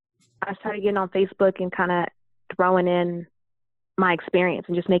book, I started getting on Facebook and kind of throwing in my experience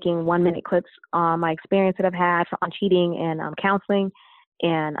and just making 1-minute clips on my experience that I've had on cheating and counseling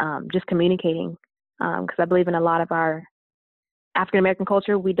and just communicating. Because I believe in a lot of our African-American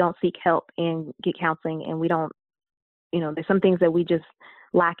culture, we don't seek help and get counseling, and we don't, there's some things that we just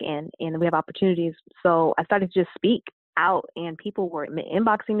lack in, and we have opportunities. So I started to just speak out, and people were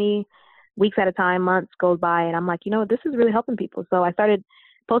inboxing me weeks at a time, months goes by, and I'm like, this is really helping people. So I started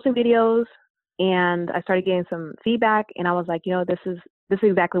posting videos, and I started getting some feedback, and I was like, this is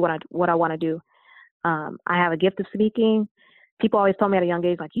exactly what I want to do. I have a gift of speaking. People always told me at a young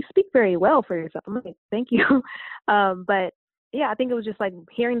age, like, you speak very well for yourself. I'm like, thank you. But yeah, I think it was just like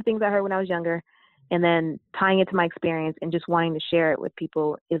hearing the things I heard when I was younger and then tying it to my experience and just wanting to share it with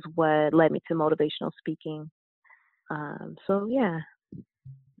people is what led me to motivational speaking. So yeah,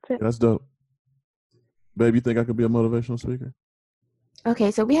 that's it. That's dope. Babe, you think I could be a motivational speaker?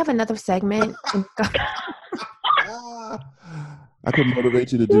 Okay, so we have another segment. I could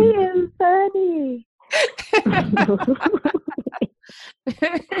motivate you to do He is funny.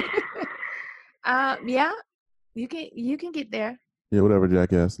 Yeah, you can get there. Yeah, whatever,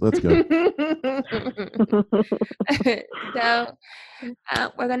 jackass. Let's go. So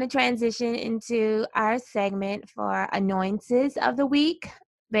we're going to transition into our segment for annoyances of the week.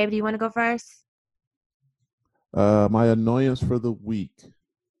 Babe, do you want to go first? My annoyance for the week.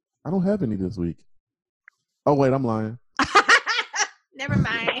 I don't have any this week. Oh, wait, I'm lying. Never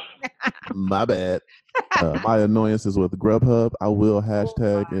mind. My bad. My annoyance is with Grubhub. I will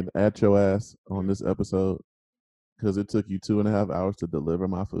hashtag and at your ass on this episode because it took you 2.5 hours to deliver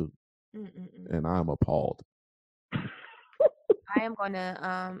my food. And I'm appalled. I am going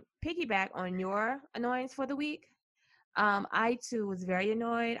to piggyback on your annoyance for the week. I, too, was very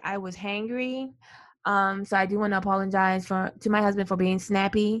annoyed. I was hangry. So I do want to apologize to my husband for being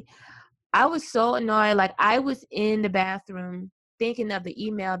snappy. I was so annoyed. Like, I was in the bathroom thinking of the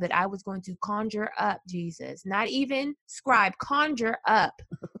email that I was going to conjure up, Jesus. Not even scribe, conjure up.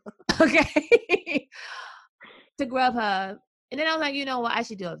 Okay? To Grubhub. And then I was like, you know what? I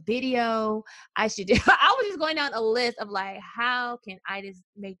should do a video. I was just going down a list of like, how can I just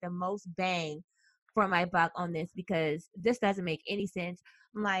make the most bang for my buck on this? Because this doesn't make any sense.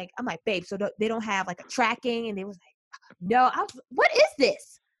 I'm like, babe, so they don't have like a tracking? And they was like, no. What is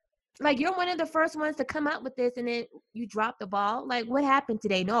this? Like, you're one of the first ones to come up with this, and then you drop the ball. Like, what happened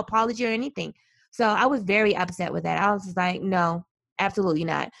today? No apology or anything. So I was very upset with that. I was just like, no, absolutely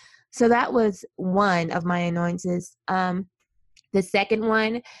not. So that was one of my annoyances. The second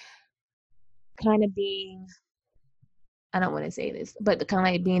one kind of being, I don't want to say this, but kind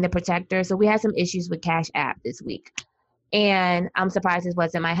of like being the protector. So we had some issues with Cash App this week. And I'm surprised this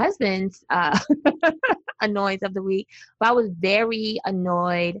wasn't my husband's annoyance of the week. But I was very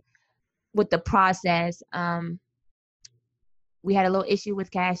annoyed with the process. We had a little issue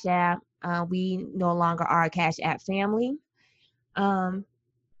with Cash App. We no longer are a Cash App family.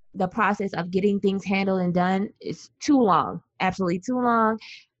 The process of getting things handled and done is too long, absolutely too long.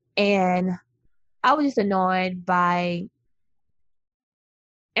 And I was just annoyed by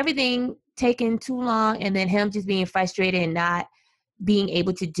everything taking too long, and then him just being frustrated and not being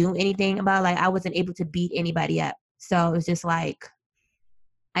able to do anything about it. Like, I wasn't able to beat anybody up. So it was just like,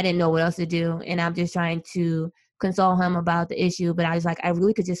 I didn't know what else to do. And I'm just trying to console him about the issue. But I was like, I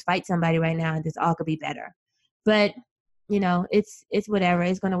really could just fight somebody right now and this all could be better. But, it's whatever.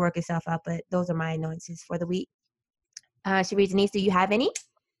 It's going to work itself out. But those are my annoyances for the week. Cherie Denise, do you have any?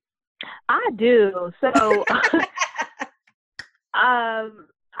 I do. So I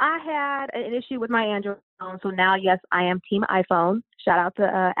had an issue with my Android phone. So now, yes, I am team iPhone. Shout out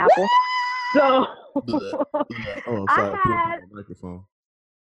to Apple. So Oh, sorry. I put it on the microphone.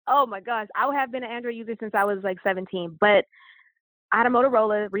 Oh my gosh. I have been an Android user since I was like 17, but I had a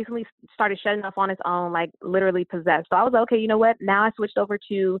Motorola, recently started shutting off on its own, like literally possessed. So I was like, okay, you know what? Now I switched over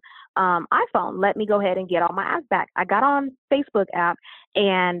to iPhone. Let me go ahead and get all my apps back. I got on Facebook app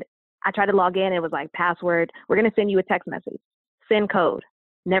and I tried to log in. It was like password. We're going to send you a text message. Send code.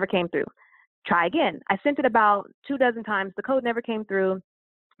 Never came through. Try again. I sent it about 24 times. The code never came through.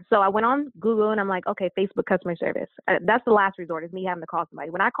 So I went on Google and I'm like, okay, Facebook customer service. That's the last resort, is me having to call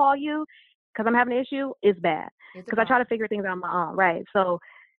somebody. When I call you because I'm having an issue, it's bad. Because I try to figure things out on my own, right? So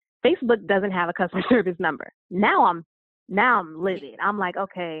Facebook doesn't have a customer service number. Now I'm livid. I'm like,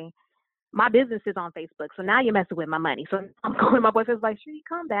 okay, my business is on Facebook. So now you're messing with my money. So I'm calling my boyfriend's like, Cherie,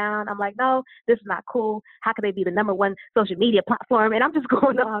 calm down. I'm like, no, this is not cool. How could they be the number one social media platform? And I'm just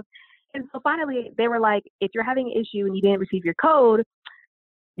going off. And so finally they were like, if you're having an issue and you didn't receive your code,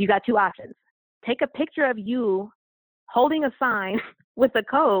 you got two options. Take a picture of you holding a sign with a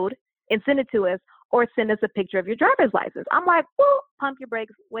code and send it to us, or send us a picture of your driver's license. I'm like, well, pump your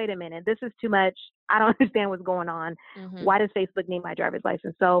brakes. Wait a minute. This is too much. I don't understand what's going on. Mm-hmm. Why does Facebook need my driver's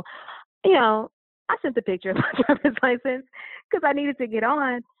license? So, I sent a picture of my driver's license because I needed to get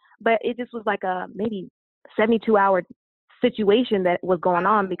on, but it just was like a maybe 72-hour situation that was going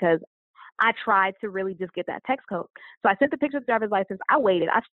on because I tried to really just get that text code. So I sent the picture of the driver's license. I waited.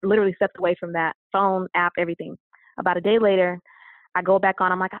 I literally stepped away from that phone app, everything. About a day later, I go back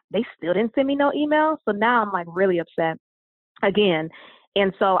on. I'm like, they still didn't send me no email. So now I'm like really upset again.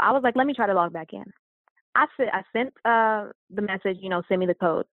 And so I was like, let me try to log back in. I sent the message, send me the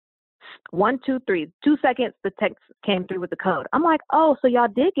code. 1, 2, 3, 2 seconds, the text came through with the code. I'm like, oh, so y'all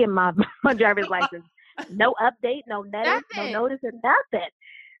did get my driver's license. No update, no notice, or nothing.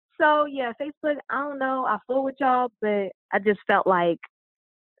 So yeah, Facebook, I don't know. I flew with y'all, but I just felt like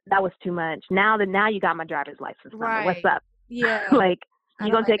that was too much. Now you got my driver's license number. Right. What's up? Yeah. Like,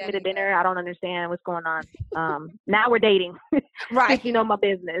 you gonna take me to dinner? I don't understand what's going on. Now we're dating. Right. You know my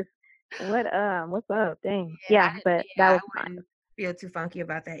business. What's up? Dang. Yeah, but that was fine. Feel too funky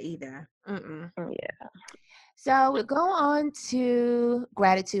about that either. Yeah. So we'll go on to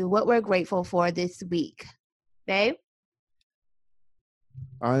gratitude. What we're grateful for this week, babe?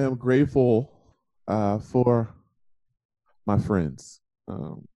 I am grateful for my friends.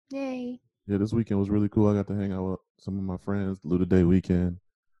 Yay. Yeah, this weekend was really cool. I got to hang out with some of my friends. Luda Day weekend.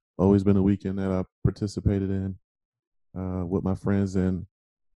 Always been a weekend that I participated in with my friends and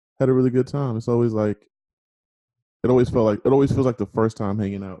had a really good time. It's always like, it always feels like the first time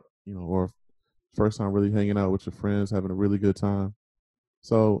hanging out, or first time really hanging out with your friends, having a really good time.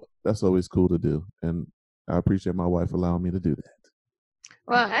 So that's always cool to do. And I appreciate my wife allowing me to do that.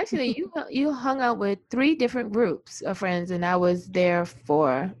 Well, actually, you hung out with 3 different groups of friends, and I was there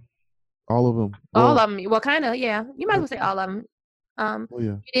for all of them. All of them. Well, kind of, yeah. You might as well say all of them. Yeah.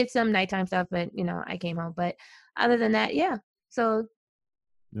 You did some nighttime stuff, but I came home. But other than that, yeah. So.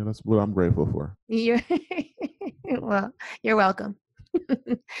 Yeah, that's what I'm grateful for. Well, you're welcome.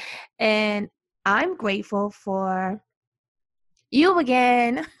 And I'm grateful for you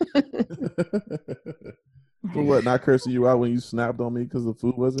again. For what? Not cursing you out when you snapped on me because the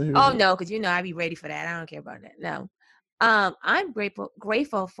food wasn't here? Oh, no, because I'd be ready for that. I don't care about that. No. I'm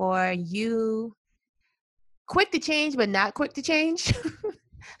grateful for you, quick to change, but not quick to change.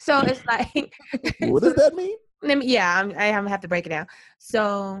 So it's like, what does that mean? I have to break it down.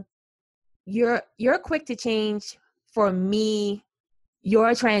 So you're quick to change. For me,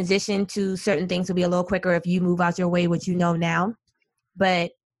 your transition to certain things will be a little quicker if you move out your way, which now.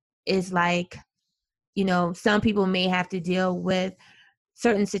 But it's like, some people may have to deal with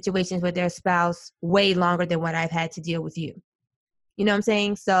certain situations with their spouse way longer than what I've had to deal with you. You know what I'm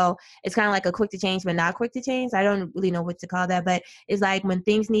saying? So it's kind of like a quick to change, but not quick to change. I don't really know what to call that, but it's like when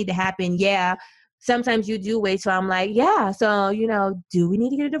things need to happen. Yeah. Sometimes you do wait. So I'm like, yeah. So, do we need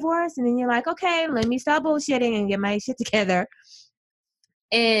to get a divorce? And then you're like, okay, let me stop bullshitting and get my shit together.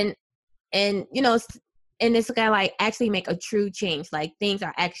 And it's kind of like actually make a true change. Like things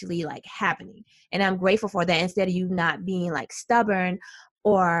are actually like happening. And I'm grateful for that instead of you not being like stubborn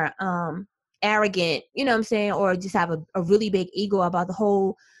or arrogant, you know what I'm saying? Or just have a really big ego about the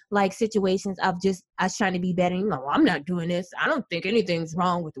whole like situations of just us trying to be better. I'm not doing this. I don't think anything's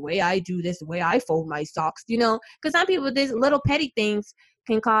wrong with the way I do this, the way I fold my socks, because some people, these little petty things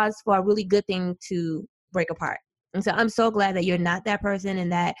can cause for a really good thing to break apart. And so I'm so glad that you're not that person and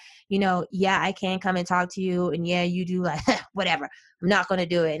that, I can come and talk to you and yeah, you do like, whatever, I'm not going to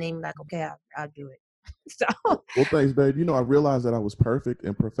do it. And then you're like, okay, I'll do it. So. Well, thanks, babe. I realized that I was perfect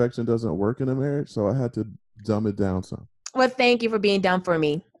and perfection doesn't work in a marriage. So I had to dumb it down some. Well, thank you for being dumb for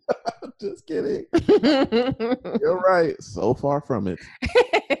me. Just kidding. You're right. So far from it.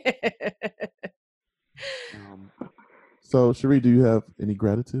 So, Cherie, do you have any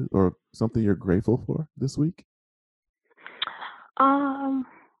gratitude or something you're grateful for this week?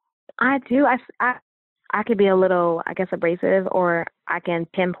 I do. I could be a little, I guess, abrasive, or I can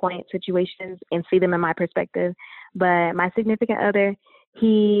pinpoint situations and see them in my perspective. But my significant other,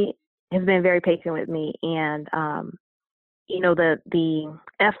 he has been very patient with me, and the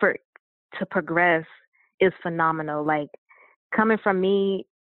effort to progress is phenomenal. Like, coming from me,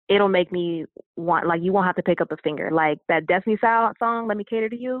 it'll make me want, like, you won't have to pick up a finger. Like that Destiny Child song, "Let Me Cater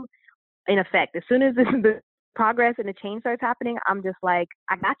to You." In effect, as soon as the progress and the change starts happening, I'm just like,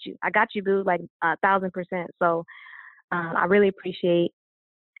 I got you, boo, like 1,000%. So I really appreciate,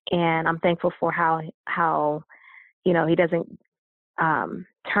 and I'm thankful for how he doesn't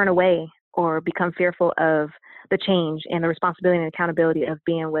turn away or become fearful of the change and the responsibility and accountability of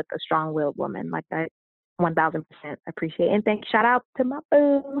being with a strong-willed woman. Like, that 1,000% appreciate. And shout out to my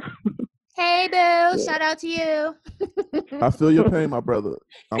boo. Hey, boo, shout out to you. I feel your pain, my brother.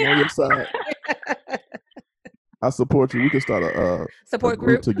 I'm on your side. I support you. We can start a support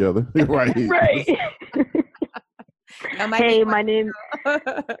group together. Right. Hey, my name.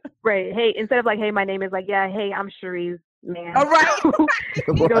 Right. Hey, instead of like, hey, my name is, like, yeah, hey, I'm Cherie's man. All right.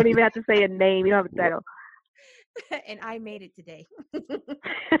 You don't even have to say a name. You don't have a title. And I made it today.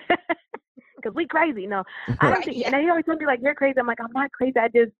 Because we crazy. No, I don't think. And he always told me, like, you're crazy. I'm like, I'm not crazy.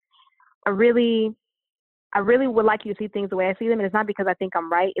 I really would like you to see things the way I see them, and it's not because I think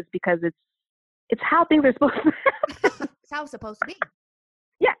I'm right. It's because it's how things are supposed to be. It's how it's supposed to be.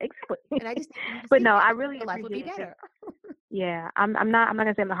 Yeah, exactly. And I just, but no, I really life would be better. Yeah, I'm not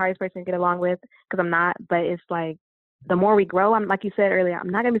gonna say I'm the hardest person to get along with, because I'm not. But it's like, the more we grow, I'm, like you said earlier, I'm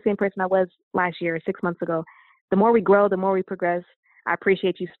not gonna be the same person I was last year or 6 months ago. The more we grow, the more we progress. I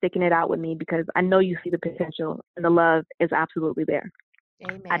appreciate you sticking it out with me, because I know you see the potential, and the love is absolutely there.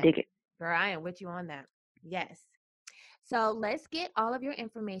 Amen. I dig it. Girl, I am with you on that. Yes. So let's get all of your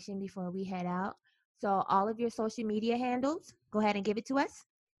information before we head out. So all of your social media handles, go ahead and give it to us.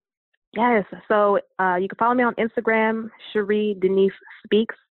 Yes. So you can follow me on Instagram, Cherie Denise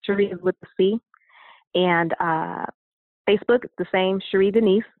Speaks. Cherie is with the C. And Facebook, the same, Cherie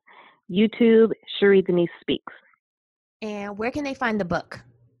Denise. YouTube, Cherie Denise Speaks. And where can they find the book?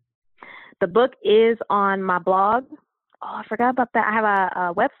 The book is on my blog. Oh, I forgot about that. I have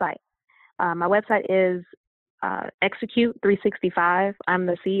a website. My website is Execute 365. I'm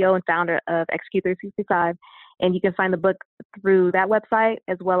the CEO and founder of Execute 365. And you can find the book through that website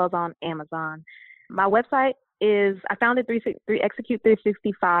as well as on Amazon. My website is, I founded Execute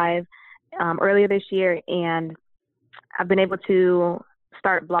 365 earlier this year, and I've been able to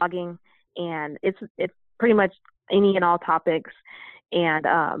start blogging, and it's pretty much any and all topics. And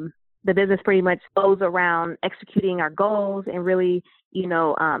the business pretty much goes around executing our goals and really,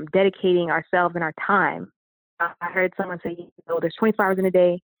 dedicating ourselves and our time. I heard someone say, there's 24 hours in a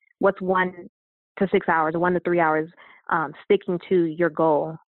day. What's 1 to 6 hours or 1 to 3 hours sticking to your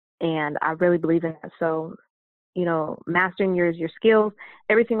goal? And I really believe in that. So, mastering your skills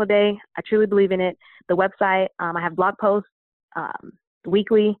every single day. I truly believe in it. The website, I have blog posts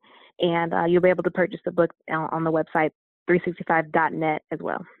weekly, and you'll be able to purchase the book on the website, 365.net as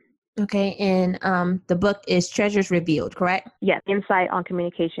well. Okay. And the book is Treasures Revealed, correct? Yes. Insight on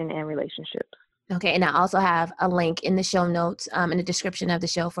communication and relationships. Okay. And I also have a link in the show notes, in the description of the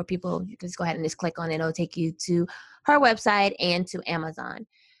show for people. You can just go ahead and just click on it. It'll take you to her website and to Amazon.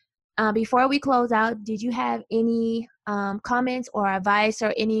 Before we close out, did you have any comments or advice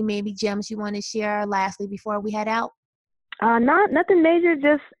or any maybe gems you want to share lastly before we head out? Nothing major.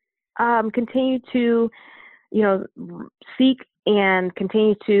 Just continue to, seek and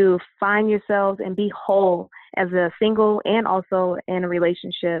continue to find yourselves and be whole as a single and also in a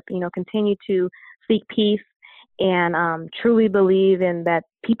relationship. Continue to seek peace and truly believe in that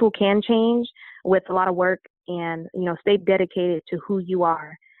people can change with a lot of work, and, stay dedicated to who you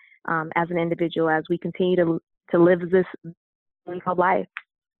are as an individual as we continue to live this thing called life.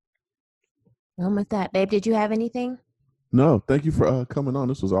 Well, with that, babe, did you have anything? No, thank you for coming on.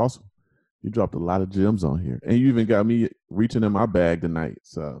 This was awesome. You dropped a lot of gems on here, and you even got me reaching in my bag tonight.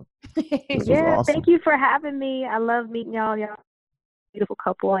 So this was awesome. Thank you for having me. I love meeting y'all. Y'all beautiful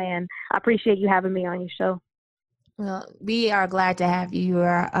couple, and I appreciate you having me on your show. Well, we are glad to have you. You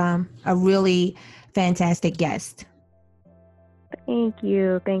are a really fantastic guest. Thank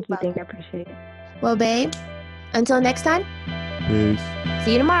you. I appreciate it. Well, babe, until next time. Peace.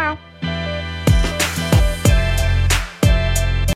 See you tomorrow.